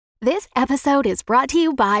This episode is brought to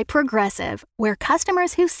you by Progressive, where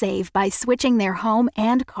customers who save by switching their home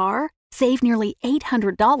and car save nearly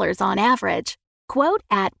 $800 on average. Quote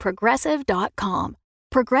at Progressive.com.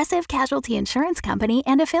 Progressive Casualty Insurance Company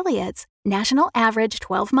and Affiliates. National average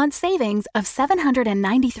 12-month savings of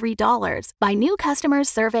 $793 by new customers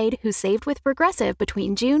surveyed who saved with Progressive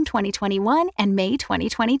between June 2021 and May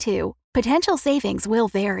 2022. Potential savings will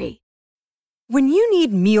vary. When you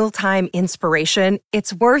need mealtime inspiration,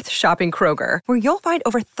 it's worth shopping Kroger, where you'll find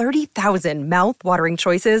over 30,000 mouth-watering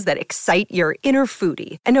choices that excite your inner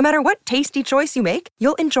foodie. And no matter what tasty choice you make,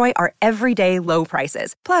 you'll enjoy our everyday low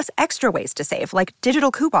prices, plus extra ways to save, like digital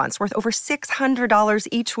coupons worth over $600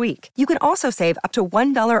 each week. You can also save up to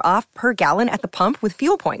 $1 off per gallon at the pump with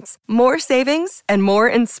fuel points. More savings and more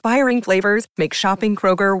inspiring flavors make shopping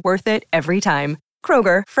Kroger worth it every time.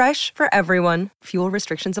 Kroger, fresh for everyone. Fuel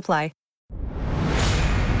restrictions apply.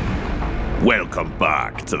 Welcome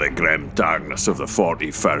back to the grim darkness of the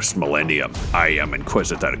 41st millennium. I am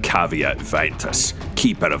Inquisitor Caveat Ventus,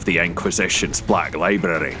 keeper of the Inquisition's Black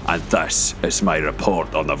Library, and this is my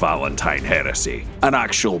report on the Valentine Heresy, an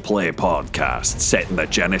actual play podcast set in the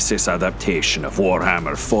Genesis adaptation of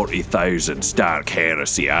Warhammer 40,000's Dark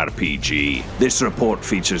Heresy RPG. This report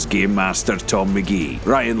features Game Master Tom McGee,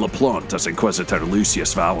 Ryan LaPlante as Inquisitor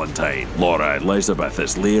Lucius Valentine, Laura Elizabeth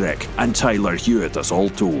as Lyric, and Tyler Hewitt as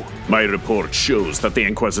Alto. My report shows that the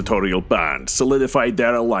Inquisitorial Band solidified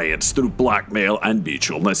their alliance through blackmail and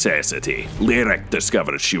mutual necessity. Lyric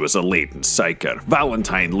discovered she was a latent psyker.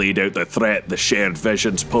 Valentine laid out the threat the shared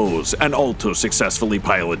visions pose, and Alto successfully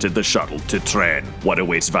piloted the shuttle to Tren. What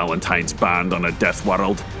awaits Valentine's band on a death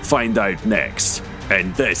world? Find out next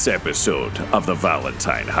in this episode of the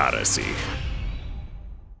Valentine Heresy.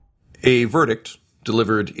 A verdict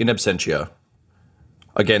delivered in absentia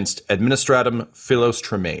against Administratum Philos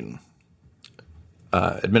Tremaine.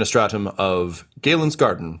 Administratum of Galen's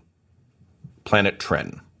Garden, planet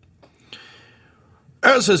Tren.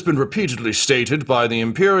 As has been repeatedly stated by the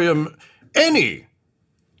Imperium, any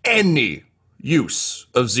use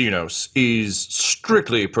of Xenos is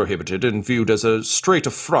strictly prohibited and viewed as a straight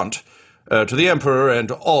affront to the Emperor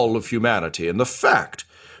and all of humanity. And the fact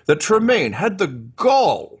that Tremaine had the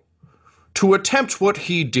gall to attempt what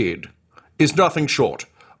he did is nothing short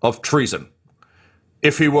of treason.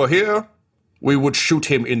 If he were here, we would shoot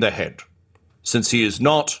him in the head. Since he is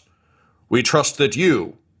not, we trust that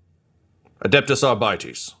you, Adeptus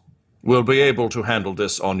Arbites, will be able to handle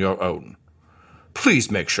this on your own.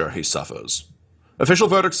 Please make sure he suffers. Official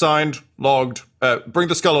verdict signed, logged. Bring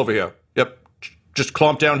the skull over here. Yep, just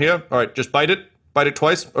clomp down here. All right, just bite it. Bite it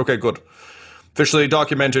twice. Okay, good. Officially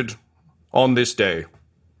documented on this day.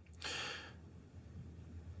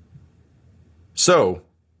 So,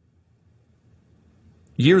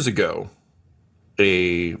 years ago,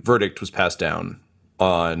 a verdict was passed down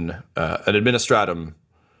on an administratum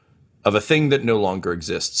of a thing that no longer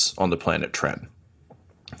exists on the planet Tren,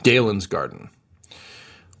 Galen's Garden,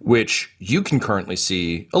 which you can currently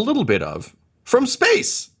see a little bit of from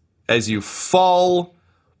space as you fall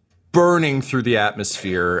burning through the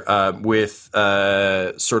atmosphere with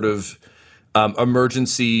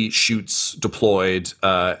emergency chutes deployed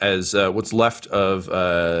as what's left of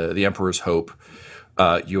the Emperor's Hope.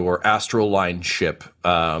 Your astral line ship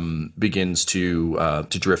begins to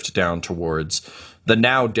drift down towards the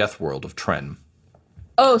now death world of Tren.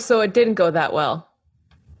 Oh, so it didn't go that well.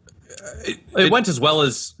 It went as well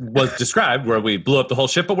as was described, where we blew up the whole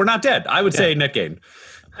ship, but we're not dead. I would say net gain.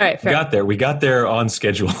 All right, fair. We got there on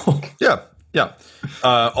schedule. Yeah.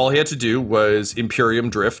 All he had to do was Imperium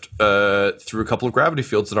drift through a couple of gravity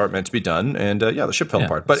fields that aren't meant to be done, and the ship fell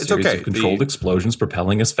apart. But it's okay. Of controlled explosions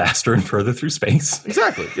propelling us faster and further through space.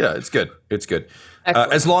 Exactly. Yeah, it's good. It's good.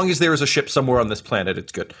 As long as there is a ship somewhere on this planet,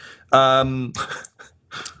 it's good.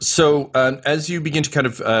 So as you begin to kind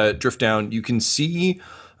of drift down, you can see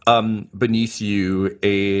beneath you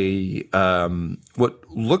a what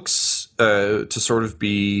looks to sort of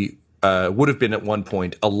be would have been at one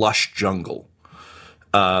point a lush jungle.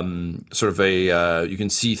 Sort of you can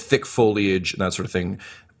see thick foliage and that sort of thing.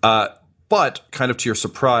 But kind of to your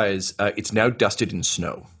surprise, it's now dusted in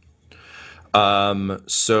snow.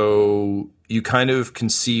 So you kind of can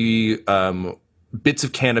see bits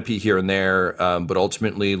of canopy here and there, but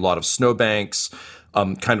ultimately a lot of snowbanks,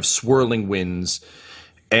 kind of swirling winds.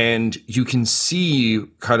 And you can see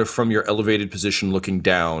kind of from your elevated position looking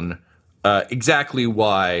down exactly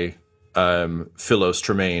why Philos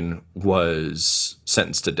Tremaine was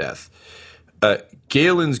sentenced to death.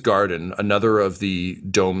 Galen's Garden, another of the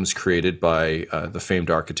domes created by the famed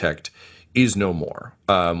architect, is no more.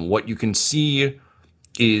 What you can see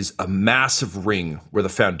is a massive ring where the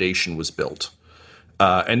foundation was built.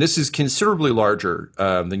 And this is considerably larger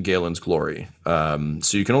than Galen's Glory.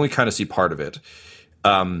 So you can only kind of see part of it.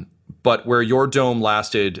 But where your dome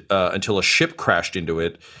lasted until a ship crashed into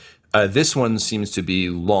it, this one seems to be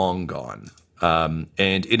long gone.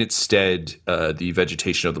 And in its stead, the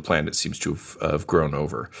vegetation of the planet seems to have grown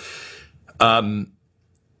over.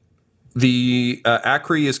 The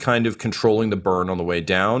Acri is kind of controlling the burn on the way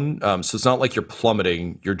down. So it's not like you're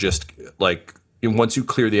plummeting. You're just like, once you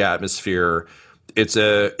clear the atmosphere, it's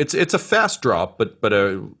a fast drop, but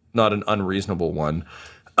not an unreasonable one.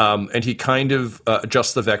 And he kind of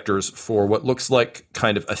adjusts the vectors for what looks like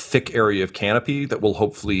kind of a thick area of canopy that will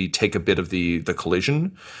hopefully take a bit of the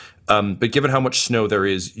collision. But given how much snow there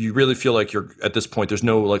is, you really feel like you're at this point, there's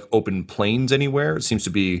no like open plains anywhere. It seems to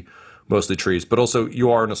be mostly trees, but also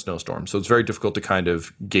you are in a snowstorm. So it's very difficult to kind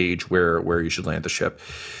of gauge where you should land the ship.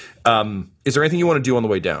 Is there anything you want to do on the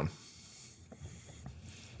way down?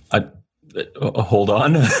 Hold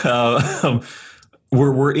on.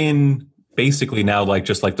 We're in basically now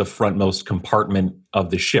just like the frontmost compartment of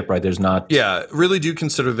the ship, right? There's not. Yeah, really do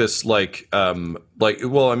consider this honestly,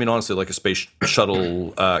 like a space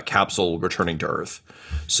shuttle capsule returning to Earth.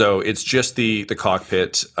 So it's just the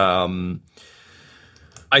cockpit.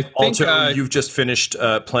 I think also, you've just finished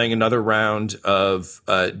playing another round of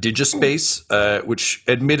Digispace, which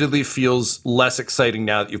admittedly feels less exciting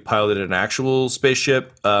now that you've piloted an actual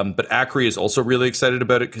spaceship. But Acri is also really excited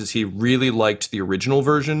about it because he really liked the original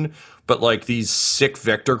version. But like these sick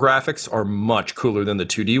vector graphics are much cooler than the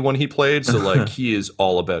 2D one he played. So like he is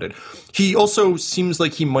all about it. He also seems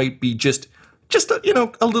like he might be just a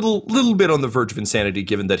little bit on the verge of insanity,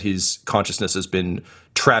 given that his consciousness has been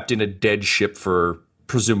trapped in a dead ship for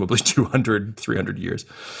presumably 200, 300 years.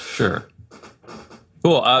 Sure.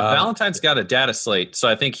 Cool. Valentine's got a data slate, so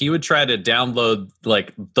I think he would try to download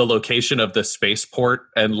like the location of the spaceport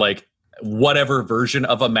and like whatever version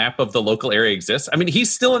of a map of the local area exists. I mean,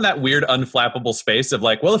 he's still in that weird unflappable space of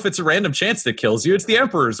like, well, if it's a random chance that kills you, it's the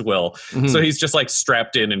Emperor's will. Mm-hmm. So he's just like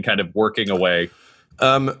strapped in and kind of working away.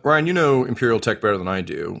 Ryan, you know Imperial tech better than I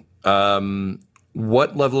do.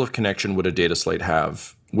 What level of connection would a data slate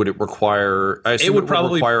have? Would it require? I assume it would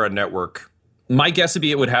probably require a network. My guess would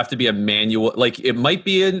be it would have to be a manual. Like it might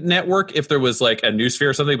be a network if there was like a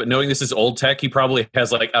Noosphere or something. But knowing this is old tech, he probably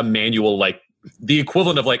has like a manual, like the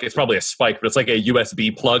equivalent of like it's probably a spike, but it's like a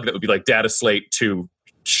USB plug that would be like data slate to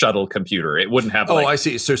shuttle computer. It wouldn't have. I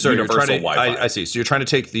see. So sorry, you're trying to. I see. So you're trying to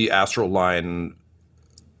take the astral line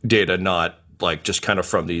data, not like just kind of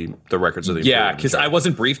from the records of the. Yeah, because I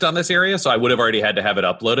wasn't briefed on this area, so I would have already had to have it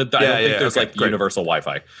uploaded. I don't think there's like universal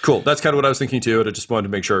Wi-Fi. Cool. That's kind of what I was thinking too. And I just wanted to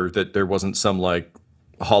make sure that there wasn't some like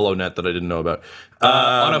HoloNet that I didn't know about.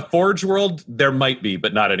 On a Forge world, there might be,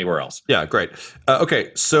 but not anywhere else. Yeah, great.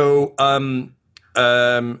 Okay, so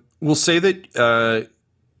we'll say that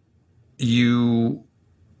you.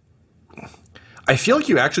 I feel like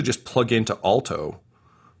you actually just plug into Alto.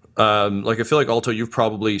 I feel like Alto, you've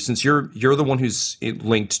probably, since you're the one who's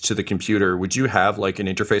linked to the computer, would you have like an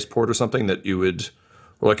interface port or something that you would,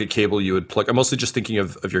 or like a cable you would plug? I'm mostly just thinking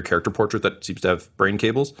of your character portrait that seems to have brain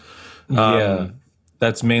cables. Yeah,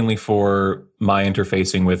 that's mainly for my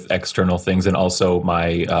interfacing with external things, and also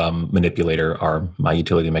my manipulator or my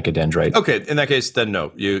utility mechadendrite. Okay, in that case, then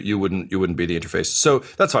no, you wouldn't be the interface. So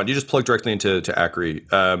that's fine. You just plug directly into Acri,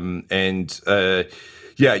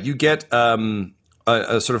 you get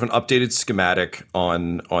a sort of an updated schematic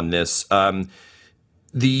on this. From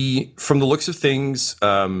the looks of things,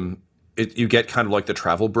 you get kind of like the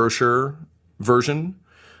travel brochure version.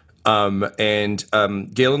 Galen's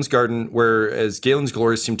Garden, whereas Galen's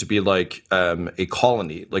Glory seemed to be like a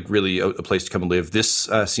colony, like really a place to come and live. This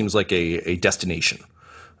seems like a destination,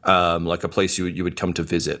 like a place you would come to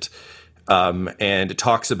visit. And it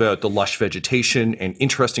talks about the lush vegetation and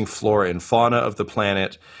interesting flora and fauna of the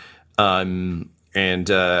planet. And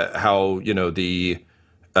how the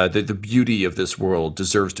beauty of this world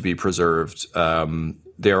deserves to be preserved.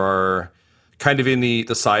 There are kind of in the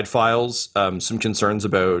side files some concerns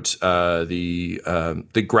about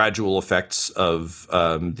the gradual effects of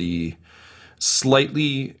the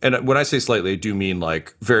slightly, and when I say slightly, I do mean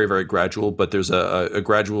like very, very gradual. But there's a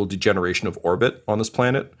gradual degeneration of orbit on this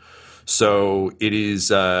planet. So it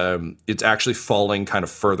is it's actually falling kind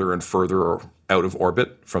of further and further out of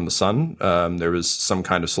orbit from the sun. There was some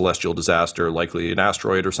kind of celestial disaster, likely an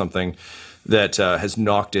asteroid or something, that has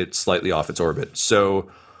knocked it slightly off its orbit. So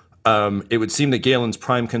it would seem that Galen's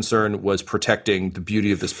prime concern was protecting the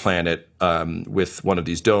beauty of this planet with one of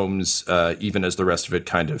these domes, even as the rest of it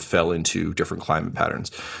kind of fell into different climate patterns.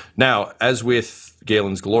 Now, as with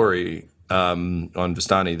Galen's Glory, on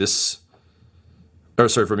Vistani.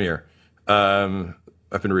 Vermeer.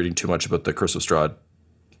 I've been reading too much about the Curse of Strahd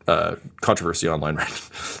controversy online, right?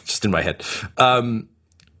 Just in my head.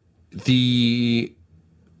 The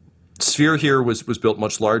sphere here was built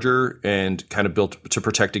much larger and kind of built to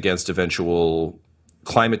protect against eventual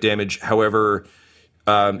climate damage. However,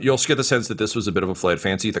 you also get the sense that this was a bit of a flight of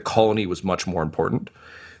fancy. The colony was much more important.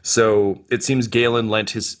 So it seems Galen lent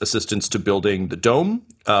his assistance to building the dome,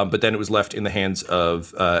 but then it was left in the hands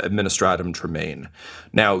of Administratum Tremaine.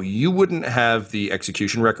 Now, you wouldn't have the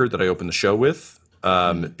execution record that I opened the show with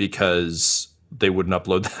because they wouldn't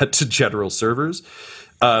upload that to general servers.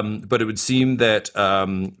 But it would seem that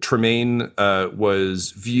Tremaine was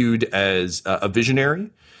viewed as a visionary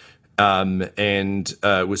and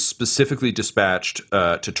was specifically dispatched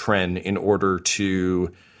to Tren in order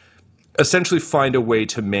to essentially find a way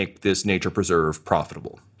to make this nature preserve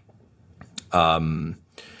profitable.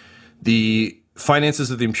 The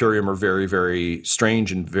finances of the Imperium are very, very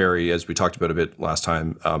strange and vary, as we talked about a bit last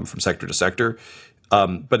time, from sector to sector.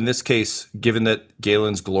 But in this case, given that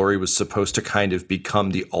Galen's glory was supposed to kind of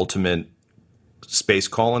become the ultimate space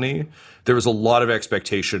colony, there was a lot of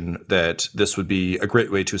expectation that this would be a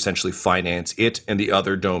great way to essentially finance it and the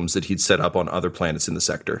other domes that he'd set up on other planets in the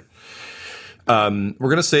sector. We're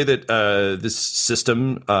going to say that this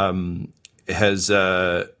system has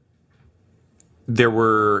there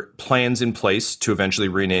were plans in place to eventually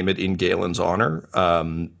rename it in Galen's honor,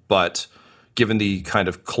 but given the kind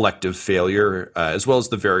of collective failure, as well as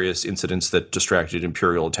the various incidents that distracted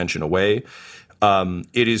Imperial attention away,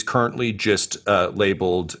 it is currently just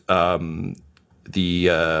labeled we'll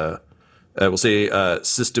say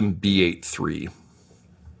System B83.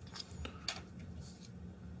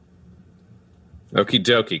 Okie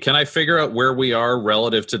dokie. Can I figure out where we are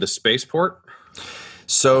relative to the spaceport?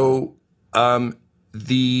 So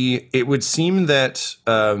it would seem that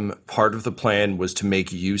part of the plan was to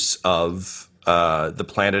make use of the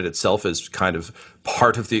planet itself as kind of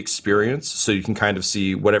part of the experience. So you can kind of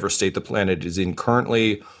see whatever state the planet is in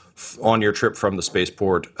currently on your trip from the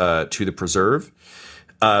spaceport to the preserve.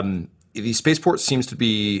 The spaceport seems to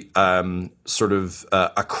be sort of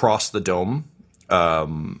across the dome.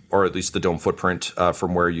 Or at least the dome footprint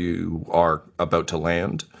from where you are about to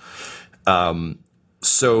land.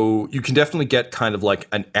 So you can definitely get kind of like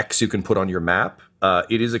an X you can put on your map.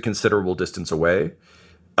 It is a considerable distance away.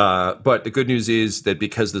 But the good news is that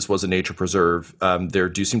because this was a nature preserve, there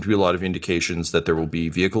do seem to be a lot of indications that there will be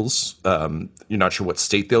vehicles. You're not sure what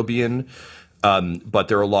state they'll be in. But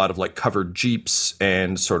there are a lot of like covered Jeeps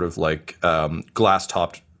and sort of like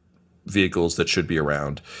glass-topped vehicles that should be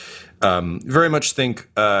around. Very much think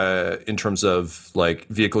in terms of like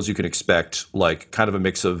vehicles you can expect, like kind of a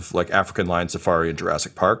mix of like African Lion Safari and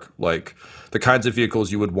Jurassic Park, like the kinds of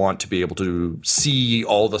vehicles you would want to be able to see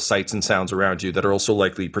all the sights and sounds around you that are also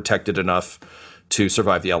likely protected enough to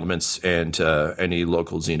survive the elements and any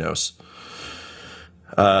local xenos.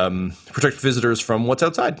 Protect visitors from what's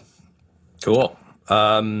outside. Cool.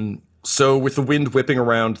 So with the wind whipping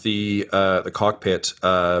around the cockpit,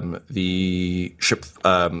 the ship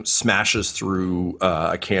smashes through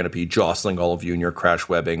a canopy, jostling all of you in your crash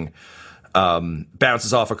webbing,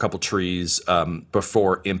 bounces off a couple trees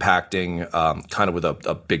before impacting kind of with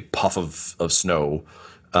a big puff of snow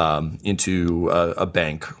into a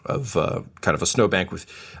bank of kind of a snow bank with,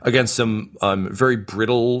 again, some very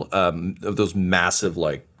brittle of those massive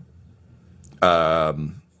like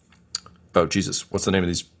oh, Jesus, what's the name of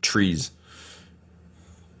these trees?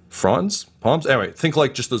 Fronds? Palms? Anyway, think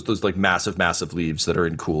like just those like massive leaves that are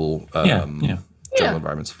in cool jungle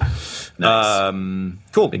environments. Nice.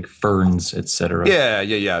 Cool. Big ferns, etc.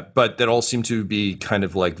 Yeah. But that all seem to be kind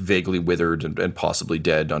of like vaguely withered and possibly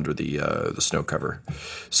dead under the snow cover.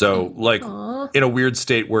 So like in a weird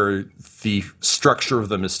state where the structure of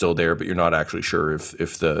them is still there, but you're not actually sure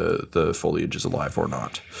if the foliage is alive or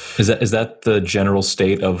not. Is that the general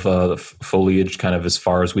state of the foliage kind of as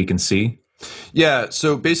far as we can see? Yeah,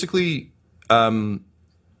 so basically the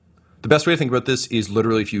best way to think about this is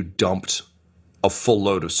literally if you dumped a full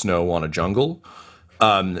load of snow on a jungle,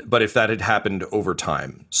 but if that had happened over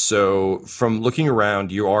time. So from looking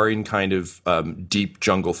around, you are in kind of deep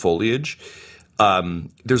jungle foliage.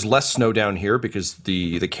 There's less snow down here because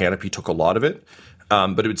the canopy took a lot of it.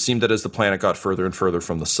 But it would seem that as the planet got further and further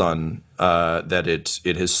from the sun, that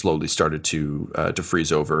it has slowly started to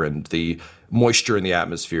freeze over, and the moisture in the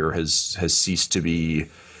atmosphere has ceased to be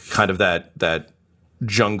kind of that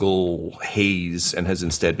jungle haze and has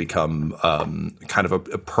instead become kind of a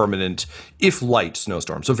permanent, if light,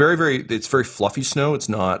 snowstorm. So it's very fluffy snow. It's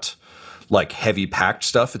not like heavy packed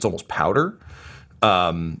stuff. It's almost powder.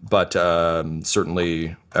 but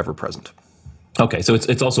certainly ever present. Okay, so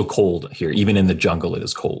it's also cold here. Even in the jungle, it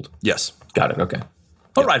is cold. Yes. Got it, okay.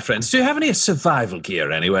 All right, friends, do you have any survival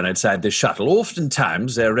gear anywhere inside this shuttle?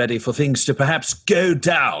 Oftentimes, they're ready for things to perhaps go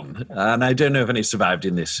down, and I don't know if any survived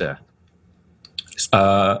in this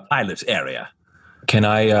pilot area. Can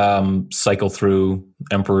I cycle through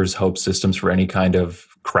Emperor's Hope systems for any kind of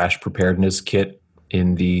crash preparedness kit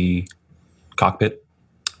in the cockpit?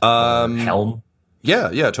 Helm?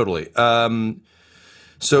 Yeah, totally.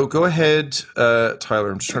 So go ahead,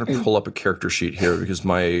 Tyler. I'm just trying to pull up a character sheet here because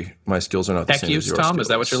my skills are not the Tech same use, as yours. Tom? skills. Is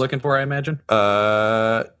that what you're looking for, I imagine?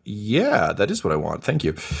 Yeah, that is what I want. Thank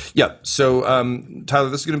you. Yeah, so Tyler,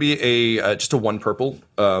 this is going to be just a 1 purple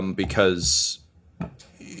because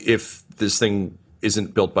if this thing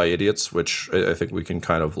isn't built by idiots, which I think we can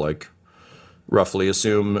kind of like roughly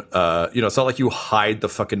assume, it's not like you hide the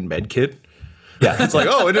fucking med kit. Yeah. It's like,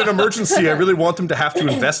 oh, in an emergency, I really want them to have to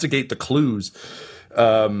investigate the clues. It's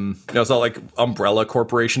not like Umbrella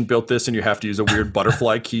Corporation built this and you have to use a weird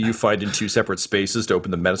butterfly key you find in 2 separate spaces to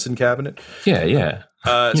open the medicine cabinet. Yeah.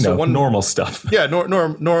 Normal stuff. Yeah,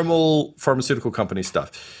 normal pharmaceutical company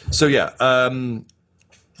stuff. So yeah, 1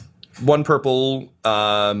 purple.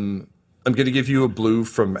 I'm going to give you a blue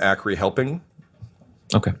from Acri helping.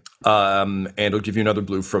 Okay. And I'll give you another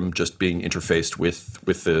blue from just being interfaced with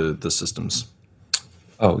the systems.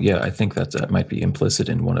 Oh, yeah, I think that might be implicit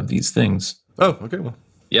in one of these things. Oh, okay, well.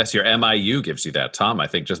 Yes, your MIU gives you that. Tom, I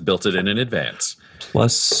think, just built it in advance.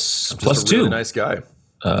 Plus a really 2. Nice guy.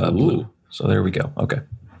 Blue. So there we go. Okay.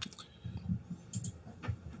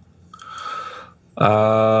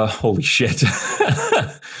 Holy shit.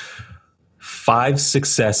 5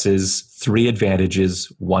 successes, 3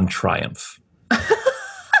 advantages, 1 triumph.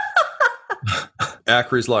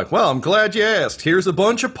 Acri's like, well, I'm glad you asked. Here's a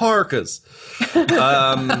bunch of parkas.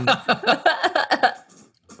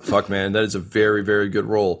 Fuck, man, that is a very, very good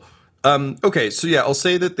roll. Okay, so yeah, I'll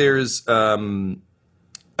say that there's some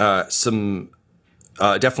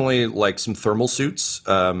definitely like some thermal suits,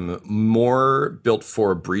 more built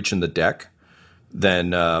for a breach in the deck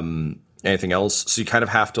than anything else. So you kind of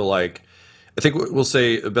have to like, I think we'll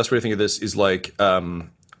say the best way to think of this is like,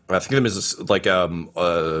 I think of them as like a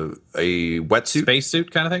wetsuit,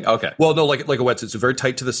 spacesuit kind of thing. Okay. Well, no, like a wetsuit, so very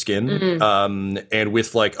tight to the skin, and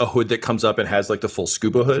with like a hood that comes up and has like the full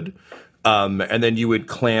scuba hood, and then you would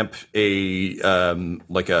clamp a hood,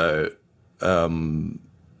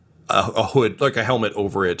 like a helmet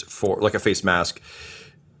over it for like a face mask.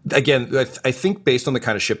 Again, I think based on the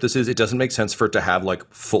kind of ship this is, it doesn't make sense for it to have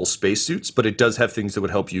like full spacesuits, but it does have things that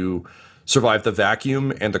would help you survive the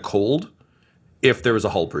vacuum and the cold if there was a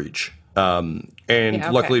hull breach.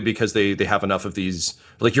 Luckily, because they have enough of these,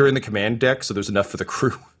 like you're in the command deck, so there's enough for the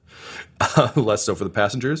crew, less so for the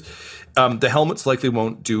passengers. The helmets likely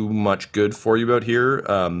won't do much good for you out here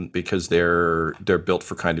because they're built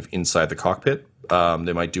for kind of inside the cockpit.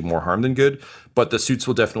 They might do more harm than good, but the suits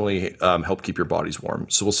will definitely help keep your bodies warm.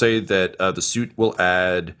 So we'll say that the suit will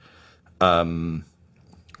add...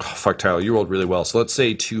 fuck, Tyler, you rolled really well. So let's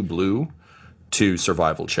say 2 blue to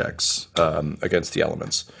survival checks against the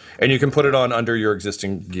elements. And you can put it on under your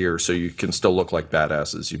existing gear so you can still look like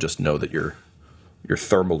badasses. You just know that you're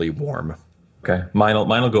thermally warm. Okay. Mine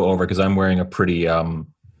will go over because I'm wearing a pretty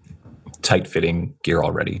tight-fitting gear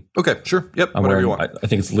already. Okay, sure. Yep, whatever you want. I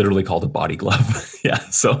think it's literally called a body glove. Yeah,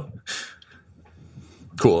 so...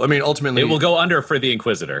 Cool. I mean, ultimately... It will go under for the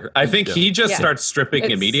Inquisitor. I think he just starts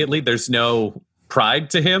stripping immediately. There's no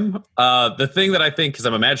pride to him. The thing that I think, because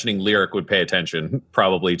I'm imagining Lyric would pay attention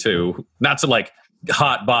probably to, not to like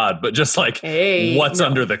hot bod, but just like what's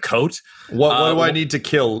under the coat. What do I need to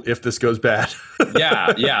kill if this goes bad?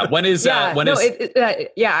 Yeah.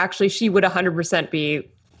 Actually, she would 100%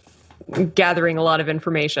 be gathering a lot of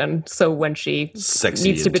information. So when she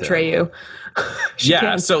needs to betray you,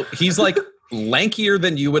 so he's like lankier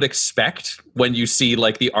than you would expect when you see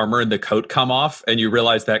like the armor and the coat come off, and you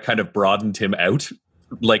realize that kind of broadened him out.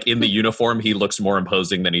 Like in the uniform, he looks more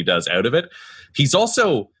imposing than he does out of it. He's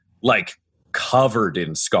also like covered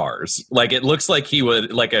in scars. Like it looks like he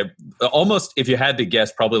would like almost, if you had to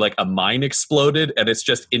guess, probably like a mine exploded and it's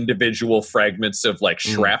just individual fragments of like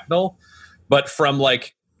shrapnel. But from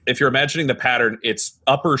like, if you're imagining the pattern, it's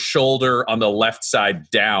upper shoulder on the left side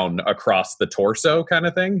down across the torso kind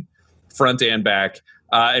of thing, front and back.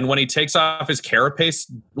 And when he takes off his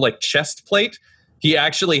carapace like chest plate, he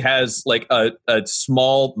actually has like a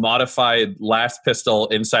small modified last pistol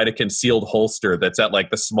inside a concealed holster that's at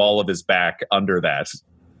like the small of his back under that,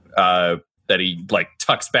 that he like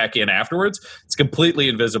tucks back in afterwards. It's completely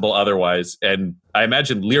invisible otherwise. And I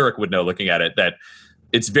imagine Lyric would know looking at it that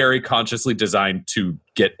it's very consciously designed to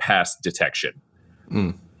get past detection.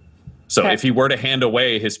 So if he were to hand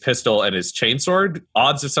away his pistol and his chainsword,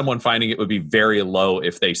 odds of someone finding it would be very low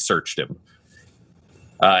if they searched him.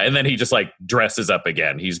 And then he just like dresses up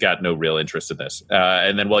again. He's got no real interest in this.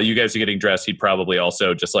 And then while you guys are getting dressed, he'd probably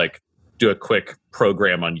also just like do a quick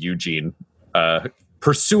program on Eugene,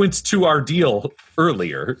 pursuant to our deal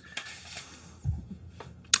earlier.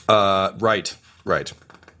 Right.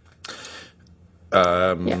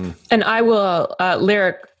 And I will,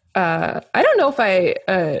 Lyric, I don't know if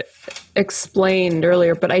I explained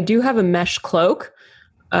earlier, but I do have a mesh cloak.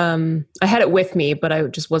 I had it with me, but I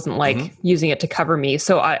just wasn't like using it to cover me.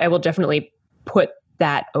 So I will definitely put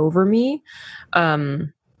that over me,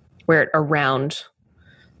 wear it around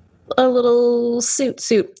a little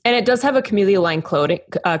suit. And it does have a chameleon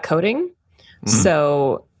coating.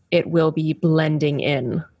 So it will be blending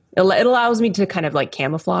in. It allows me to kind of like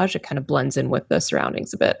camouflage. It kind of blends in with the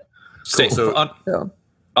surroundings a bit. So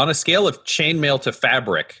on a scale of chainmail to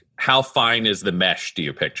fabric, how fine is the mesh, do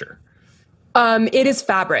you picture? It is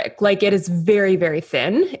fabric. Like it is very, very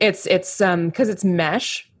thin. It's because it's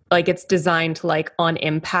mesh, like it's designed to like on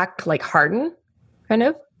impact, like harden kind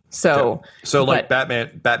of. So like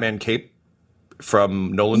Batman cape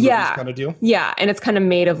from Nolan movies kind of deal? Yeah. And it's kind of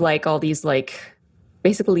made of like all these like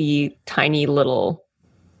basically tiny little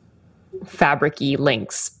fabric-y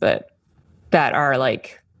links, but that are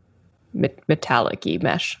like metallic-y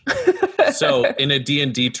mesh. So in a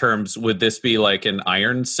D&D terms, would this be like an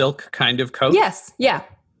iron silk kind of coat? Yes. Yeah,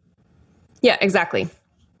 exactly.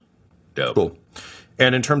 Dope. Cool.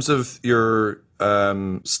 And in terms of your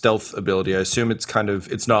stealth ability, I assume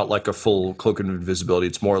it's not like a full cloak of invisibility.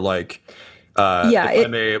 It's more like, if I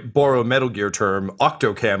may borrow a Metal Gear term,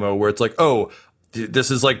 octo camo, where it's like, oh,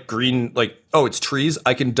 this is like green, like, oh, it's trees.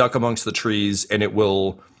 I can duck amongst the trees and it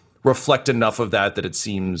will reflect enough of that it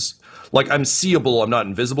seems like I'm seeable. I'm not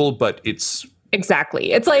invisible, but it's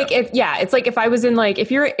exactly. It's like, it's like if I was in like,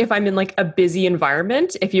 if I'm in like a busy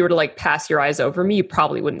environment, if you were to like pass your eyes over me, you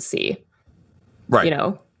probably wouldn't see, right? You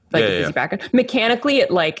know, like a busy background. Mechanically,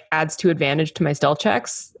 it like adds 2 advantage to my stealth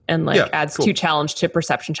checks and like adds 2 challenge to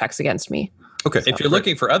perception checks against me. Okay. If you're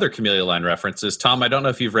looking for other Camellia Line references, Tom, I don't know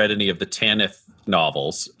if you've read any of the Tanith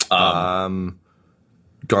novels.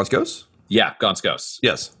 Gaunt's Ghosts? Yeah, Gaunt's Ghosts.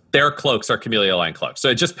 Yes. Their cloaks are Camellia Line cloaks. So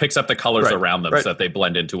it just picks up the colors around them so that they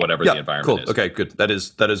blend into whatever the environment is. Okay, good. That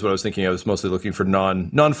is what I was thinking. I was mostly looking for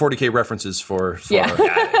non-40K references for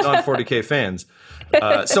non-40K fans.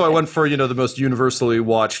 So I went for, the most universally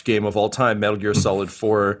watched game of all time, Metal Gear Solid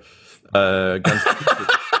 4 Guns.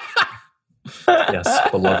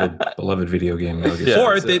 Yes, beloved video game.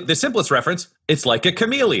 Or the simplest reference, it's like a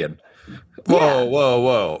chameleon.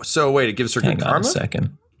 Whoa. So wait, it gives her good karma? Hang on a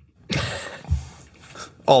second.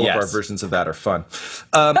 All of our versions of that are fun.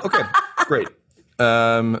 Okay, great.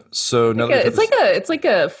 So now it's like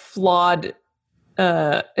a flawed,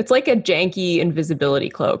 it's like a janky invisibility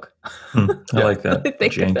cloak. I like that.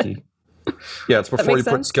 Janky. Yeah, it's before you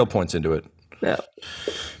put skill points into it. Yeah.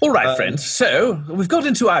 All right, friends. So we've got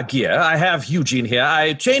into our gear. I have Eugene here.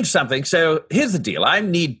 I changed something. So here's the deal. I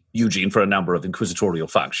need Eugene for a number of inquisitorial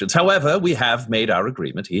functions. However, we have made our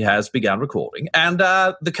agreement. He has begun recording. And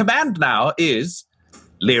the command now is,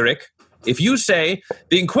 Lyric, if you say,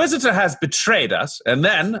 the Inquisitor has betrayed us, and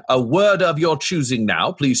then a word of your choosing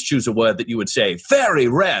now, please choose a word that you would say very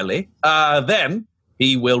rarely, then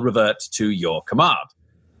he will revert to your command.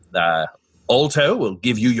 Alto will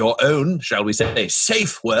give you your own, shall we say,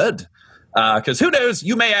 safe word. Because who knows,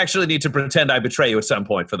 you may actually need to pretend I betray you at some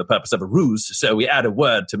point for the purpose of a ruse, so we add a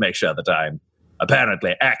word to make sure that I'm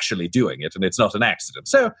apparently actually doing it, and it's not an accident.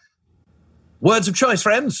 So, words of choice,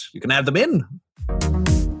 friends. You can add them in.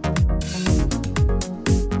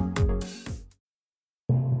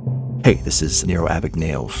 Hey, this is Nero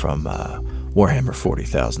Abagnale from Warhammer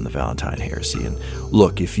 40,000, the Valentine Heresy. And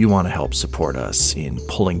look, if you want to help support us in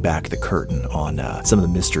pulling back the curtain on some of the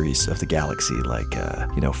mysteries of the galaxy, like,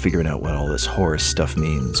 figuring out what all this Horus stuff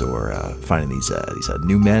means, or finding these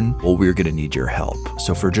new men, well, we're going to need your help.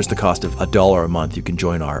 So for just the cost of $1 a month, you can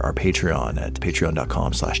join our Patreon at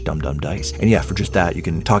patreon.com/dumdumdice. And yeah, for just that, you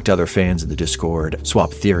can talk to other fans in the Discord,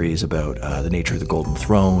 swap theories about the nature of the Golden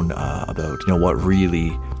Throne, about, what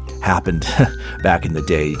really happened back in the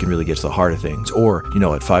day. You can really get to the heart of things. Or, at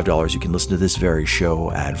 $5, you can listen to this very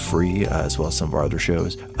show ad-free, as well as some of our other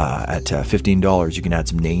shows. At $15, you can add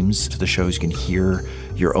some names to the shows. You can hear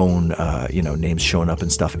your own, names showing up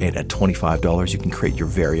and stuff. And at $25, you can create your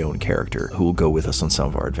very own character who will go with us on some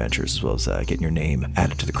of our adventures, as well as getting your name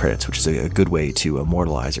added to the credits, which is a good way to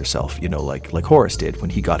immortalize yourself, like Horace did when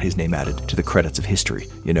he got his name added to the credits of history,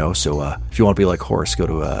 So if you want to be like Horace, go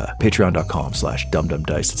to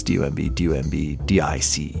patreon.com/dumdumdice. It's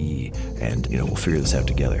DUMBDICE, and we'll figure this out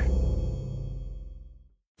together.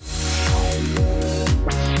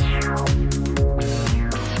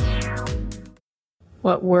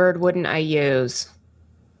 What word wouldn't I use?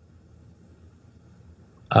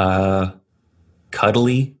 Cuddly.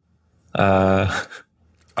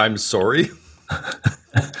 I'm sorry.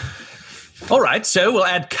 All right, so we'll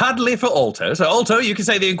add cuddly for Alto. So Alto, you can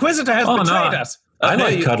say the Inquisitor has betrayed us. I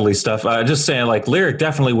like cuddly stuff. Just saying, Lyric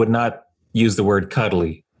definitely would not use the word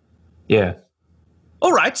cuddly. Yeah.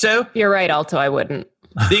 All right, so... You're right, Alto, I wouldn't.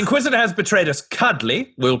 The Inquisitor has betrayed us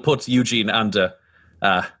cuddly. We'll put Eugene under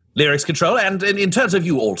Lyric's control. And in terms of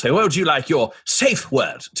you, Alto, what would you like your safe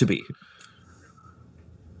word to be?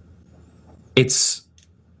 It's...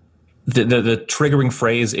 The triggering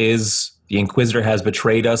phrase is, the Inquisitor has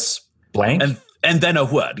betrayed us, blank. And then a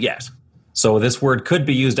word, yes. So this word could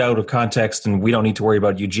be used out of context, and we don't need to worry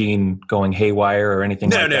about Eugene going haywire or anything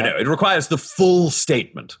like that. No. It requires the full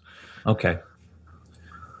statement. Okay.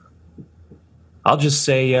 I'll just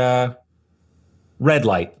say red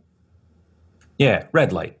light. Yeah,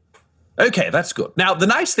 red light. Okay, that's good. Now, the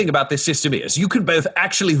nice thing about this system is you can both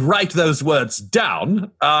actually write those words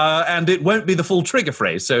down, and it won't be the full trigger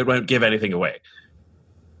phrase, so it won't give anything away.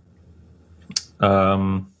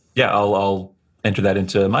 I'll enter that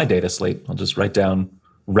into my data slate. I'll just write down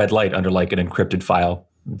red light under an encrypted file,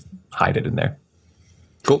 hide it in there.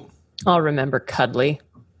 Cool. I'll remember cuddly.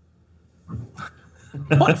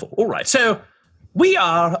 Wonderful. All right. So we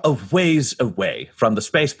are a ways away from the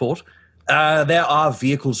spaceport. There are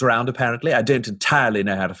vehicles around, apparently. I don't entirely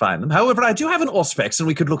know how to find them. However, I do have an Auspex, and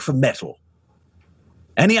we could look for metal.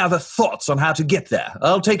 Any other thoughts on how to get there?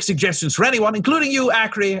 I'll take suggestions for anyone, including you,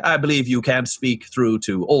 Acri. I believe you can speak through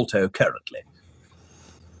to Alto currently.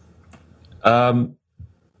 Tom,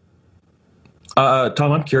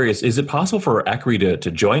 I'm curious. Is it possible for Acri to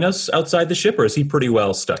join us outside the ship, or is he pretty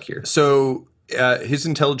well stuck here? So his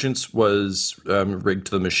intelligence was rigged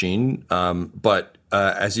to the machine, but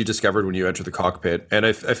as you discovered when you entered the cockpit, and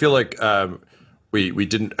I feel like we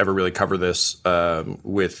didn't ever really cover this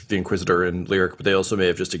with the Inquisitor and Lyric, but they also may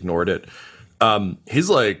have just ignored it.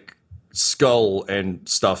 His skull and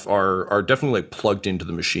stuff are definitely plugged into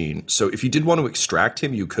the machine. So if you did want to extract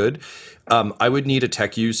him, you could. I would need a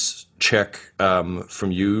tech use check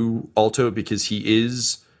from you, Alto, because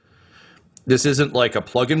this isn't like a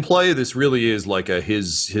plug and play. This really is like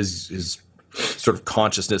his sort of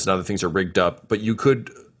consciousness and other things are rigged up, but you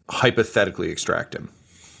could hypothetically extract him.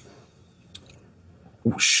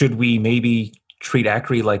 Should we maybe treat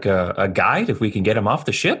Acri like a guide if we can get him off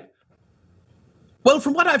the ship? Well,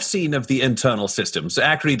 from what I've seen of the internal systems,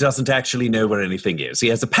 Acri doesn't actually know where anything is. He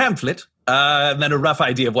has a pamphlet, and then a rough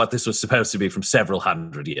idea of what this was supposed to be from several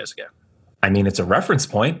hundred years ago. I mean, it's a reference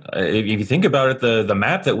point. If you think about it, the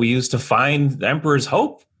map that we used to find the Emperor's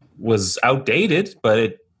Hope was outdated,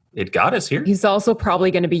 but it got us here. He's also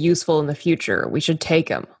probably going to be useful in the future. We should take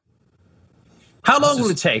him. How long will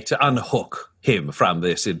it take to unhook him from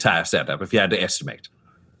this entire setup, if you had to estimate?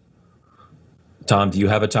 Tom, do you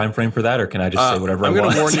have a time frame for that, or can I just say whatever I want? I'm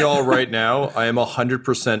going to warn you all right now. I am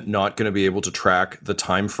 100% not going to be able to track the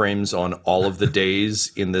time frames on all of the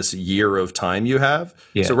days in this year of time you have.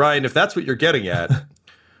 Yeah. So, Ryan, if that's what you're getting at, I'm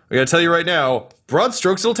going to tell you right now, broad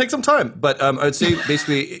strokes, it'll take some time. But I would say,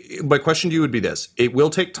 basically, my question to you would be this. It will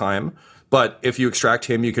take time, but if you extract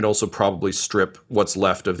him, you can also probably strip what's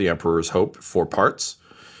left of the Emperor's Hope for parts.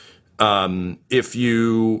 I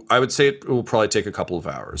would say it will probably take a couple of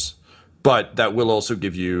hours. But that will also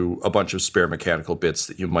give you a bunch of spare mechanical bits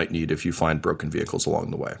that you might need if you find broken vehicles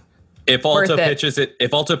along the way. If Alto pitches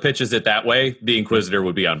it that way, the Inquisitor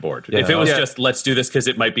would be on board. Yeah. If it was just, let's do this because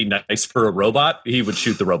it might be nice for a robot, he would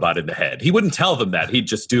shoot the robot in the head. He wouldn't tell them that. He'd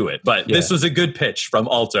just do it. But this was a good pitch from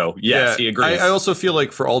Alto. Yes, he agrees. I also feel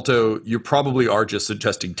like for Alto, you probably are just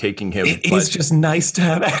suggesting taking him. It's just nice to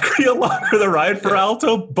have Acri along for the ride for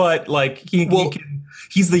Alto, but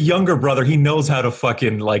he's the younger brother. He knows how to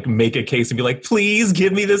fucking make a case and be like, please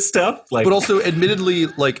give me this stuff. But also, admittedly,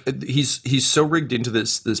 he's so rigged into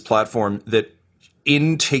this platform that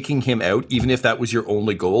in taking him out, even if that was your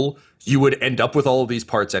only goal, you would end up with all of these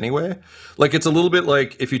parts anyway. It's a little bit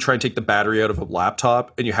like if you try and take the battery out of a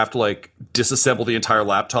laptop and you have to disassemble the entire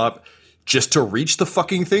laptop. just to reach the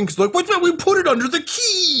fucking thing. Cause like, what? We put it under the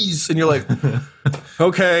keys. And you're like,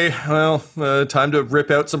 okay, well, time to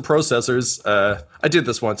rip out some processors. I did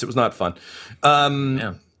this once. It was not fun.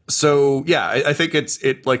 So yeah, I think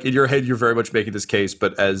it like in your head, you're very much making this case,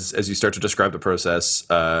 but as you start to describe the process,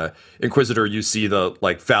 Inquisitor, you see the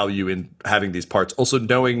like value in having these parts. Also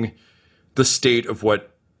knowing the state of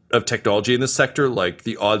technology in this sector, like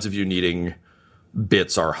the odds of you needing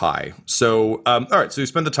bits are high. So, all right. So you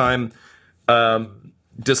spend the time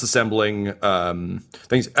disassembling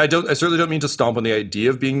things. I certainly don't mean to stomp on the idea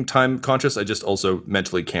of being time conscious. I just also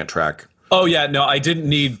mentally can't track. Oh yeah, no, I didn't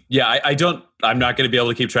need. Yeah, I don't. I'm not going to be able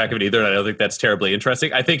to keep track of it either, and I don't think that's terribly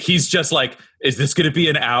interesting. I think he's just like, is this going to be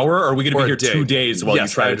an hour, or are we going to be here 2 days while you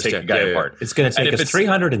try to take a guy apart? It's going to take us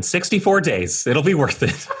 364 days. It'll be worth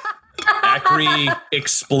it. Acri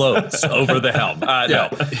explodes over the helm. No,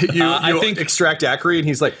 I think extract Acri, and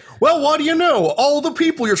he's like, "Well, what do you know? All the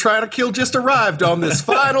people you're trying to kill just arrived on this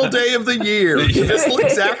final day of the year, in this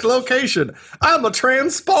exact location. I'm a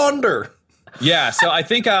transponder." Yeah, so I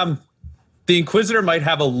think the Inquisitor might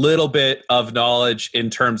have a little bit of knowledge in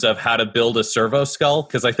terms of how to build a servo skull,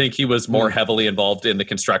 because I think he was more heavily involved in the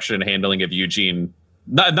construction and handling of Eugene.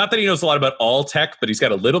 Not that he knows a lot about all tech, but he's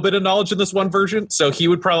got a little bit of knowledge in this one version. So he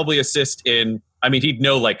would probably assist in, I mean, he'd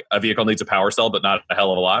know like a vehicle needs a power cell, but not a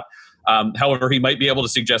hell of a lot. However, he might be able to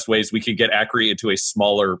suggest ways we could get Acri into a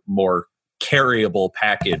smaller, more carryable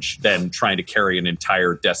package than trying to carry an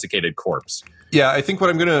entire desiccated corpse. Yeah, I think what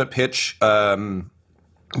I'm going to pitch,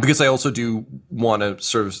 because I also do want to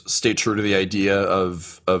sort of stay true to the idea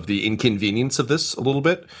of the inconvenience of this a little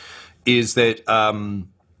bit, is that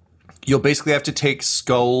you'll basically have to take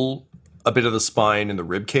skull, a bit of the spine, and the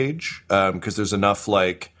rib cage, because there's enough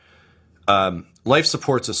like life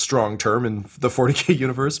support's a strong term in the 40K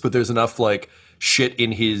universe, but there's enough like shit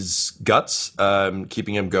in his guts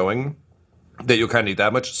keeping him going that you'll kind of need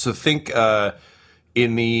that much. So think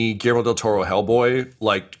in the Guillermo del Toro Hellboy,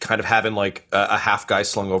 like kind of having like a half guy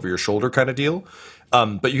slung over your shoulder kind of deal.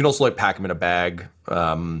 But you can also like pack him in a bag.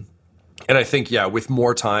 And I think, yeah, with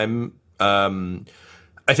more time,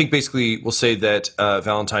 I think basically we'll say that,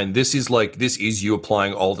 Valentine, this is you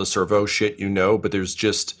applying all the servo shit but there's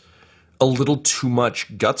just a little too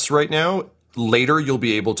much guts right now. Later, you'll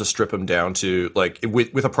be able to strip him down to, like,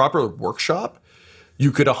 with a proper workshop,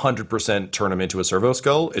 you could 100% turn him into a servo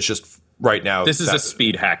skull. It's just right now. This is a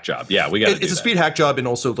speed hack job. Yeah, we got it's a speed hack job, and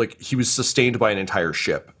also, like, he was sustained by an entire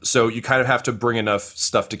ship. So you kind of have to bring enough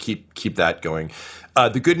stuff to keep that going.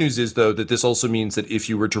 The good news is, though, that this also means that if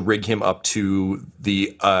you were to rig him up to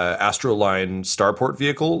the Astroline starport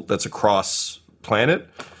vehicle that's across planet,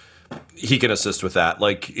 he can assist with that.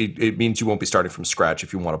 Like, it means you won't be starting from scratch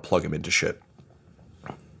if you want to plug him into shit.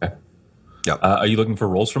 Okay. Yeah. Are you looking for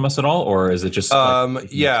rolls from us at all, or is it just?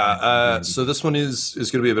 So this one is going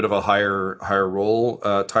to be a bit of a higher roll,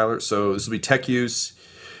 Tyler. So this will be tech use.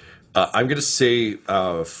 I'm going to say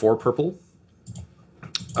 4 purple.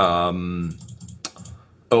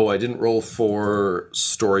 Oh, I didn't roll for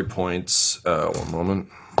story points. One moment.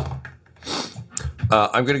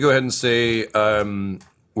 I'm going to go ahead and say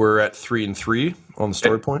we're at 3 and 3 on the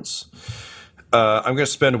story points. I'm going to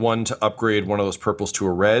spend 1 to upgrade one of those purples to a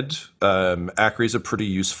red. Acri is a pretty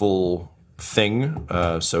useful thing,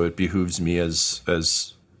 so it behooves me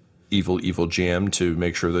as evil GM to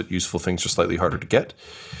make sure that useful things are slightly harder to get.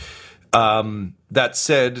 That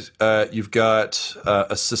said, you've got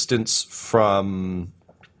assistance from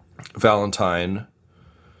Valentine,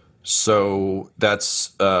 so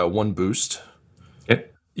that's 1 boost.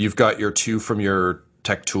 Yep. You've got your 2 from your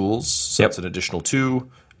tech tools, so that's an additional 2.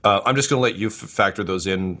 I'm just going to let you factor those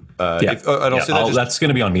in. That's going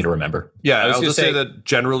to be on me to remember. Yeah, I'll just say that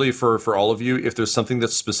generally for all of you, if there's something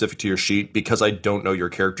that's specific to your sheet, because I don't know your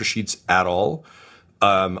character sheets at all,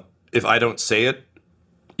 if I don't say it,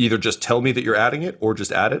 either just tell me that you're adding it or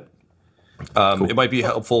just add it. Cool. It might be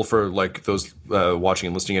helpful for like those watching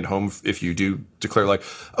and listening at home if you do declare like,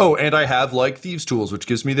 oh, and I have like thieves tools, which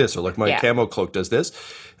gives me this, or like my camo cloak does this.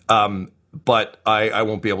 But I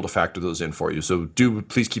won't be able to factor those in for you. So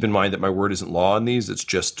please keep in mind that my word isn't law on these. It's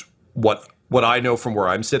just what I know from where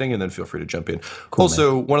I'm sitting, and then feel free to jump in. Cool,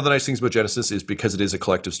 also, one of the nice things about Genesis is because it is a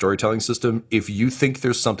collective storytelling system, if you think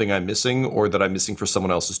there's something I'm missing or that I'm missing for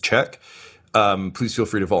someone else's check, please feel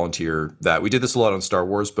free to volunteer that. We did this a lot on Star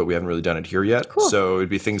Wars, but we haven't really done it here yet. Cool. So it'd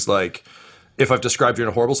be things like, if I've described you in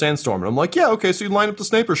a horrible sandstorm, and I'm like, yeah, okay, so you line up the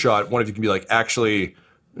sniper shot, one of you can be like, actually,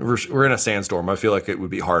 we're in a sandstorm. I feel like it would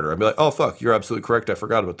be harder. I'd be like, oh, fuck, you're absolutely correct. I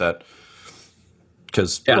forgot about that.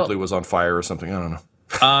 Because Berkeley was on fire or something. I don't know.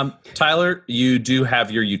 Tyler, you do have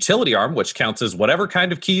your utility arm, which counts as whatever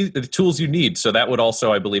kind of tools you need. So that would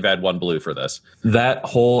also, I believe, add 1 blue for this. That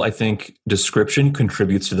whole, I think, description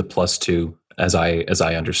contributes to the +2 as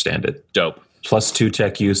I understand it. Dope. +2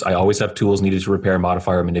 tech use. I always have tools needed to repair,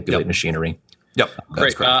 modify, or manipulate machinery. Yep.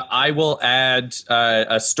 Great. I will add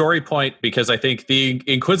a story point because I think the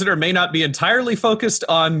Inquisitor may not be entirely focused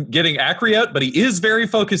on getting Acri out, but he is very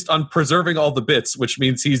focused on preserving all the bits, which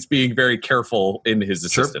means he's being very careful in his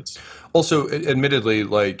assistance. Sure. Also, admittedly,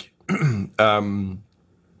 like,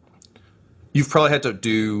 you've probably had to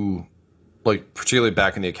do, like, particularly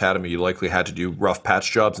back in the academy, you likely had to do rough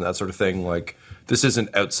patch jobs and that sort of thing. Like, this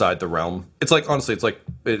isn't outside the realm. It's like, honestly, it's like,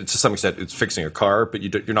 to some extent, it's fixing a car, but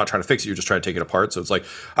you're not trying to fix it. You're just trying to take it apart. So it's like,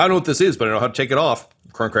 I don't know what this is, but I know how to take it off.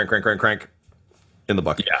 Crank, crank, crank, crank, crank in the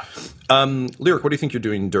bucket. Yeah. Lyric, what do you think you're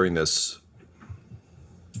doing during this?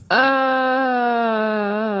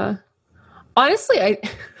 Honestly,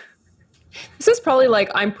 this is probably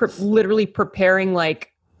like I'm literally preparing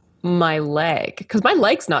like my leg because my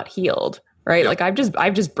leg's not healed. Right. Like I've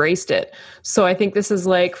just braced it. So I think this is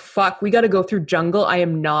like, fuck, we got to go through jungle.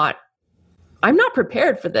 I'm not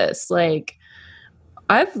prepared for this. Like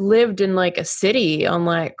I've lived in like a city on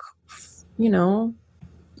like, you know,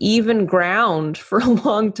 even ground for a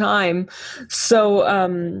long time.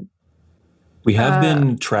 So, we have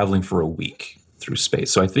been traveling for a week through space.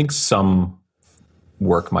 So I think some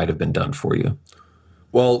work might have been done for you.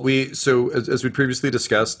 Well, as we previously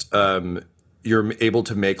discussed, you're able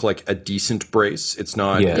to make like a decent brace. It's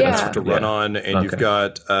not to run on, and you've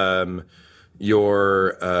got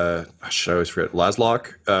your I always forget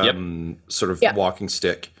Laszlo sort of walking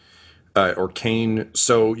stick or cane.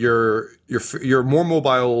 So you're more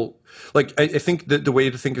mobile. Like I think that the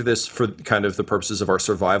way to think of this for kind of the purposes of our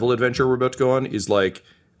survival adventure we're about to go on is like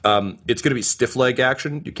it's going to be stiff leg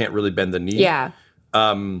action. You can't really bend the knee. Yeah.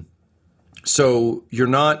 So you're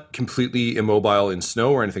not completely immobile in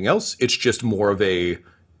snow or anything else. It's just more of it's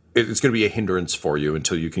going to be a hindrance for you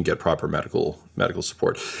until you can get proper medical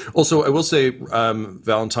support. Also, I will say,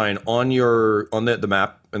 Valentine, on the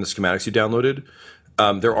map and the schematics you downloaded,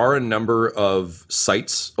 there are a number of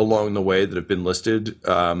sites along the way that have been listed.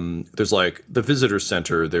 There's like the visitor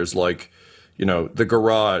center. There's like, you know, the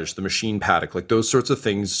garage, the machine paddock, like those sorts of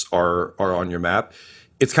things are on your map.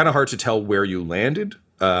 It's kind of hard to tell where you landed.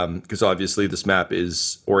 Because obviously this map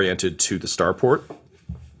is oriented to the starport,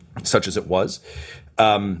 such as it was.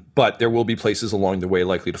 But there will be places along the way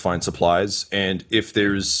likely to find supplies. And if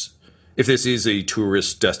this is a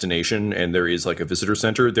tourist destination and there is like a visitor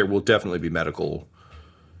center, there will definitely be medical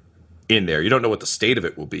in there. You don't know what the state of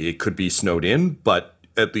it will be. It could be snowed in, but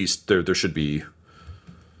at least there should be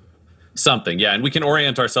something. Yeah, and we can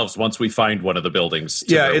orient ourselves once we find one of the buildings.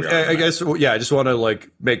 I guess. I just want to like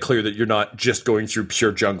make clear that you're not just going through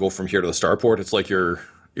pure jungle from here to the starport. It's like you're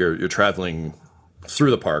traveling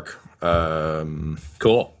through the park.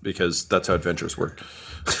 Cool, because that's how adventures work.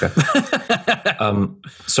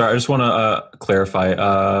 Sorry, I just want to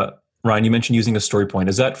clarify. Ryan, you mentioned using a story point.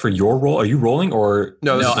 Is that for your roll? Are you rolling or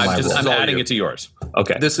no? I'm adding it to yours.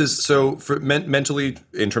 Okay. This is so for mentally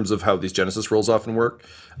in terms of how these Genesis rolls often work.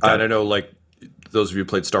 And I know, like those of you who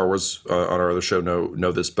played Star Wars on our other show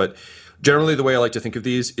know this, but generally the way I like to think of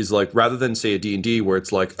these is like rather than say a D&D where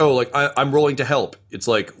it's like, oh, like I'm rolling to help. It's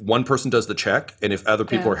like one person does the check, and if other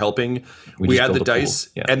people are helping, we add the dice.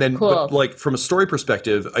 Yeah. And then, but like from a story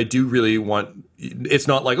perspective, I do really want. It's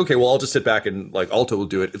not like, okay, well, I'll just sit back and like Alto will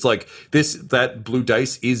do it. It's like that blue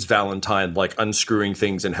dice is Valentine, like unscrewing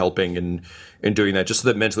things and helping and doing that, just so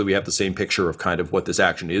that mentally we have the same picture of kind of what this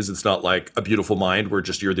action is. It's not like a beautiful mind where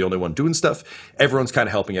just you're the only one doing stuff. Everyone's kind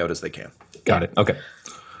of helping out as they can. Got it. Okay.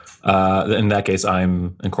 In that case,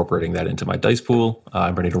 I'm incorporating that into my dice pool.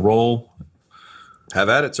 I'm ready to roll. Have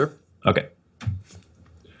at it, sir. Okay.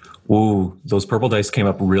 Ooh, those purple dice came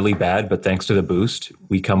up really bad, but thanks to the boost,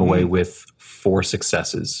 we come away with 4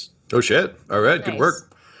 successes. Oh, shit. All right. Nice. Good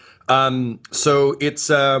work. So it's,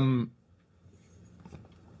 I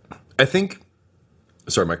think,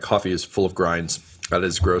 sorry, my coffee is full of grinds. That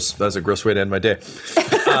is gross. That's a gross way to end my day.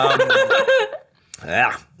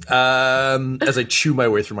 As I chew my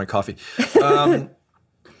way through my coffee. Alto,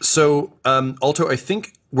 I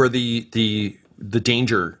think where the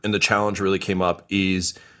danger and the challenge really came up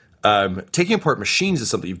is taking apart machines is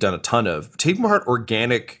something you've done a ton of. Taking apart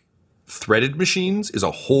organic threaded machines is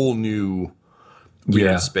a whole new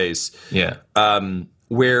weird space. Yeah.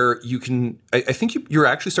 Where you can, I think you're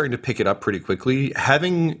actually starting to pick it up pretty quickly.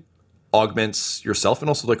 Having augments yourself, and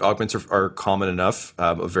also like augments are common enough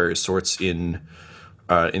of various sorts in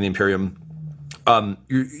the Imperium.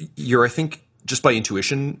 You're I think just by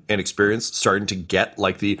intuition and experience, starting to get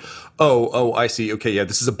like I see. Okay, yeah,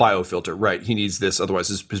 this is a biofilter, right? He needs this, otherwise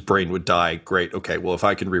his brain would die. Great. Okay, well, if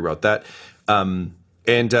I can reroute that, and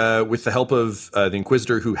with the help of the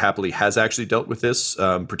Inquisitor, who happily has actually dealt with this,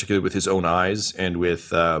 particularly with his own eyes, and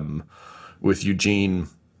with Eugene,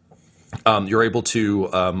 you're able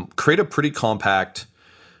to create a pretty compact,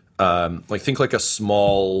 think like a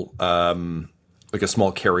small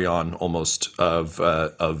carry-on almost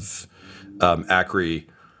of Acri.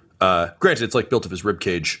 Granted, it's like built of his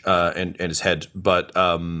ribcage and his head, but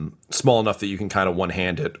small enough that you can kind of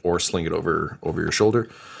one-hand it or sling it over your shoulder.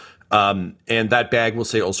 And that bag, we'll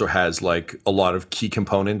say, also has like a lot of key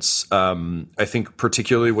components. I think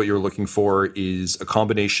particularly what you're looking for is a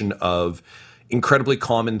combination of incredibly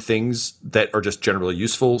common things that are just generally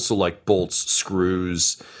useful. So like bolts,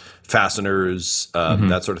 screws, fasteners,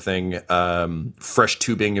 that sort of thing. Fresh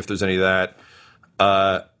tubing, if there's any of that.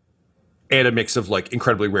 And a mix of like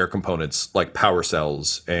incredibly rare components like power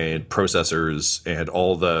cells and processors and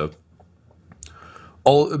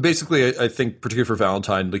basically, I think particularly for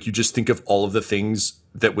Valentine, like you just think of all of the things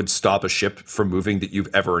that would stop a ship from moving that you've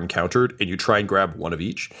ever encountered, and you try and grab one of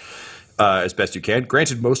each as best you can.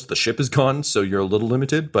 Granted, most of the ship is gone, so you're a little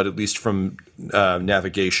limited, but at least from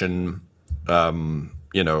navigation,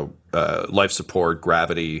 life support,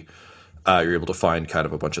 gravity, you're able to find kind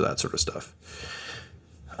of a bunch of that sort of stuff.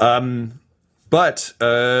 But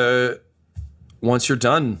once you're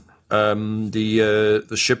done,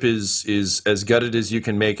 the ship is as gutted as you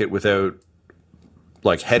can make it without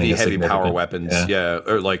like heavy power weapons,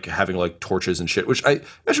 or like having like torches and shit. Which I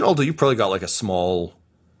imagine, Aldo, you probably got like a small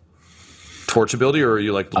torch ability, or are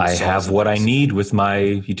you like? I have what I need with my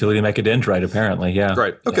utility mechadendrite, apparently. Yeah.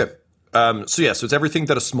 Right. Okay. Yeah. So it's everything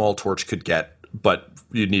that a small torch could get, but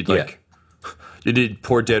you need you need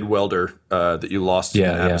poor dead welder that you lost in the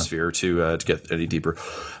atmosphere to get any deeper.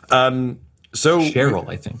 So Cheryl,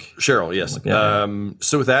 I think. Cheryl, yes.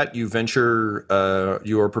 So with that,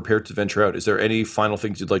 you are prepared to venture out. Is there any final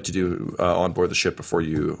things you'd like to do on board the ship before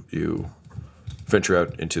you venture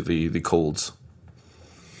out into the colds?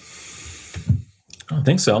 I don't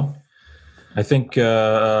think so. I think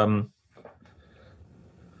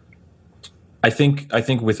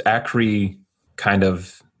with Acri kind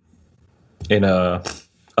of in a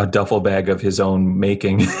duffel bag of his own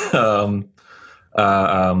making,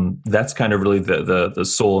 that's kind of really the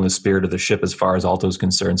soul and the spirit of the ship as far as Alto's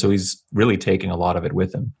concerned. So he's really taking a lot of it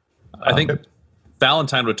with him. I think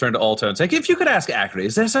Valentine would turn to Alto and say, if you could ask Acri,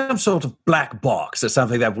 is there some sort of black box or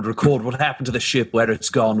something that would record what happened to the ship, where it's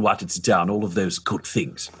gone, what it's done, all of those good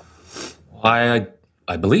things? I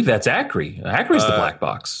believe that's Acri. Acri's the black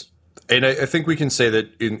box. And I think we can say that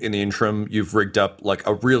in the interim, you've rigged up like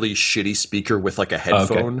a really shitty speaker with like a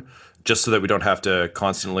headphone, just so that we don't have to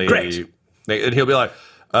constantly... Great. And he'll be like,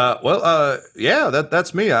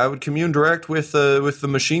 that's me. I would commune direct with the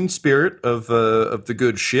machine spirit of the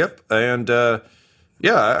good ship, and I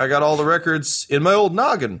got all the records in my old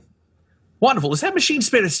noggin. Wonderful. Is that machine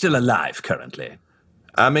spirit still alive currently?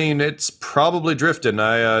 I mean, it's probably drifting.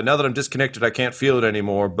 Now that I'm disconnected, I can't feel it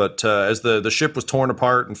anymore. But as the ship was torn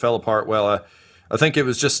apart and fell apart, well, I think it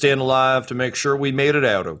was just staying alive to make sure we made it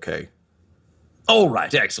out okay. All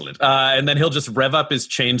right, excellent. And then he'll just rev up his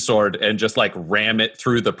chainsword and just like ram it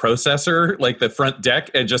through the processor, like the front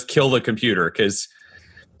deck, and just kill the computer. Because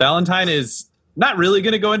Valentine is not really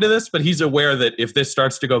going to go into this, but he's aware that if this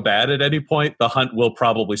starts to go bad at any point, the hunt will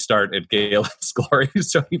probably start at Galen's glory.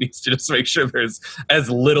 So he needs to just make sure there's as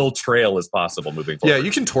little trail as possible moving forward. Yeah, you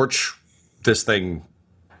can torch this thing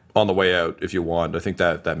on the way out if you want. I think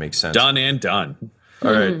that makes sense. Done and done.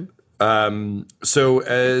 All right. So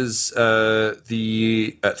as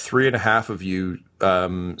the 3.5 of you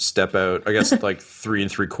step out, I guess like 3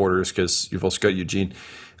 3/4 because you've also got Eugene.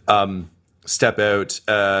 Step out.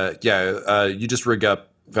 You just rig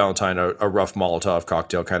up Valentine a rough Molotov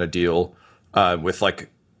cocktail kind of deal with like,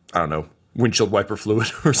 I don't know, windshield wiper fluid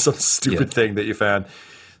or some stupid thing that you found.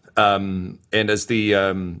 And as the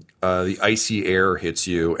icy air hits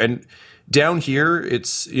you, and down here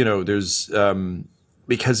it's there's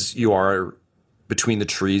because you are between the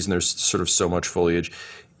trees and there's sort of so much foliage,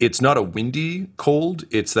 it's not a windy cold.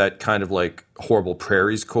 It's that kind of like horrible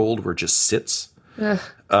prairies cold where it just sits.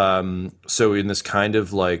 So in this kind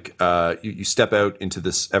of like you step out into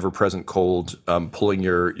this ever-present cold, pulling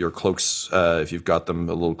your cloaks if you've got them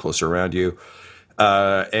a little closer around you.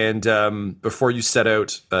 And before you set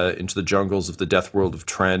out into the jungles of the death world of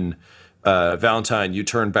Tren, Valentine, you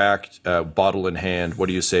turn back, bottle in hand. What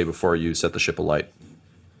do you say before you set the ship alight?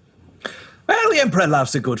 Well, the Emperor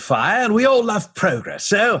loves a good fire, and we all love progress.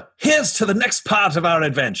 So here's to the next part of our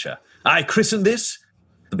adventure. I christen this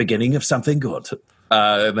the beginning of something good.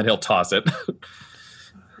 And then he'll toss it.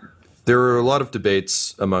 There are a lot of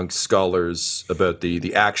debates amongst scholars about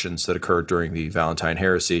the actions that occurred during the Valentine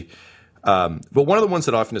Heresy. But one of the ones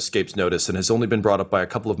that often escapes notice and has only been brought up by a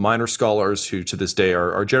couple of minor scholars who to this day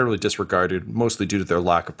are generally disregarded, mostly due to their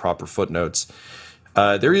lack of proper footnotes.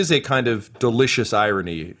 There is a kind of delicious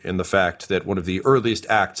irony in the fact that one of the earliest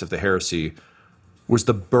acts of the heresy was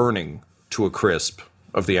the burning to a crisp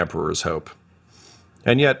of the Emperor's Hope.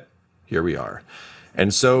 And yet, here we are.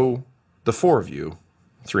 And so, the four of you,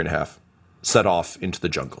 3.5, set off into the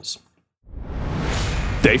jungles.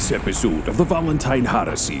 This episode of the Valentine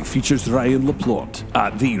Heresy features Ryan LaPlante,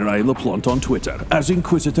 at the Ryan LaPlante on Twitter, as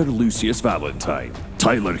Inquisitor Lucius Valentine,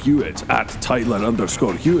 Tyler Hewitt, at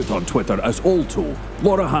Tyler_Hewitt on Twitter as Alto,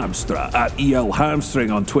 Laura Hamstra, at EL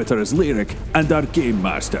Hamstring on Twitter as Lyric, and our Game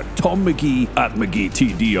Master, Tom McGee, at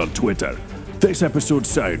McGeeTD on Twitter. This episode's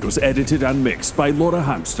sound was edited and mixed by Laura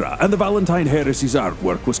Hamstra, and the Valentine Heresy's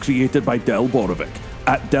artwork was created by Del Borovic,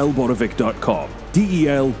 at delborovic.com,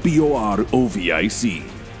 DELBOROVIC.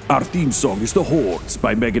 Our theme song is The Hordes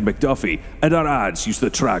by Megan McDuffie, and our ads use the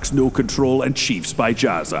tracks No Control and Chiefs by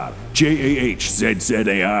Jazzar,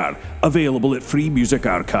 JAHZZAR, available at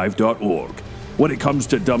freemusicarchive.org. When it comes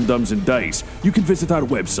to Dum-Dums and Dice, you can visit our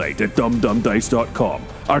website at dumdumdice.com.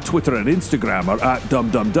 Our Twitter and Instagram are at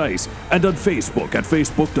dumdumdice, and on Facebook at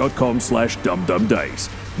facebook.com/dumdumdice.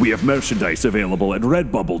 We have merchandise available at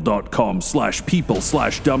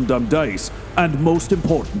redbubble.com/people/dumdumdice, and most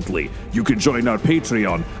importantly, you can join our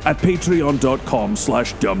Patreon at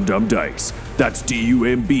patreon.com/dumdumdice. That's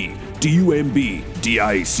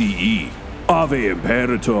DUMBDICE. Ave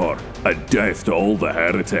Imperator, and death to all the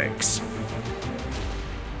heretics.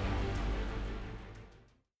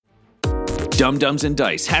 Dum-Dums and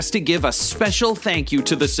Dice has to give a special thank you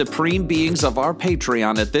to the supreme beings of our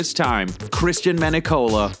Patreon at this time: Christian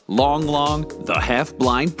Menicola, Long, the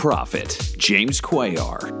Half-Blind Prophet, James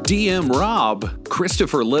Cuellar, DM Rob,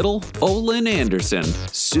 Christopher Little, Olin Anderson,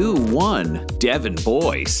 Sue One, Devin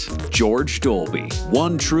Boyce, George Dolby,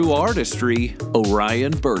 One True Artistry,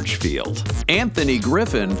 Orion Birchfield, Anthony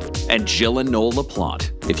Griffin, and Jill and Noel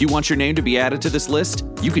LaPlante. If you want your name to be added to this list,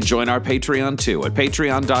 you can join our Patreon too at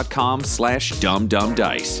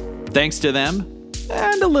patreon.com/dumdumdice. Thanks to them,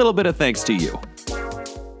 and a little bit of thanks to you.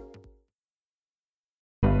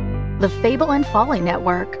 The Fable and Folly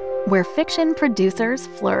Network, where fiction producers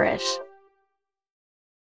flourish.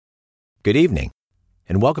 Good evening,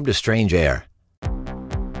 and welcome to Strange Air.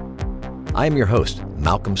 I am your host,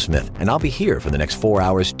 Malcolm Smith, and I'll be here for the next 4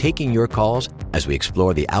 hours taking your calls as we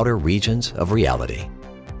explore the outer regions of reality.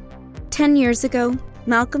 10 years ago,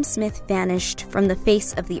 Malcolm Smith vanished from the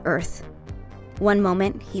face of the earth. One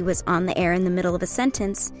moment, he was on the air in the middle of a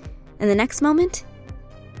sentence, and the next moment,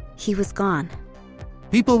 he was gone.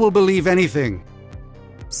 People will believe anything.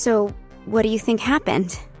 So, what do you think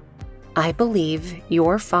happened? I believe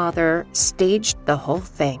your father staged the whole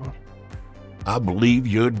thing. I believe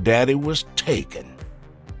your daddy was taken.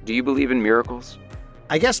 Do you believe in miracles?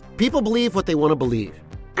 I guess people believe what they want to believe.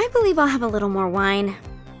 I believe I'll have a little more wine.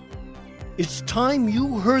 It's time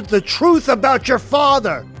you heard the truth about your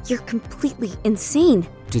father! You're completely insane.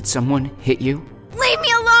 Did someone hit you? Leave me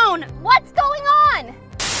alone! What's going on?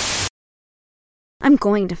 I'm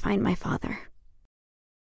going to find my father.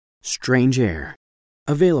 Strange Air.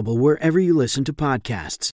 Available wherever you listen to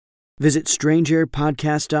podcasts. Visit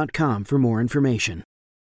strangeairpodcast.com for more information.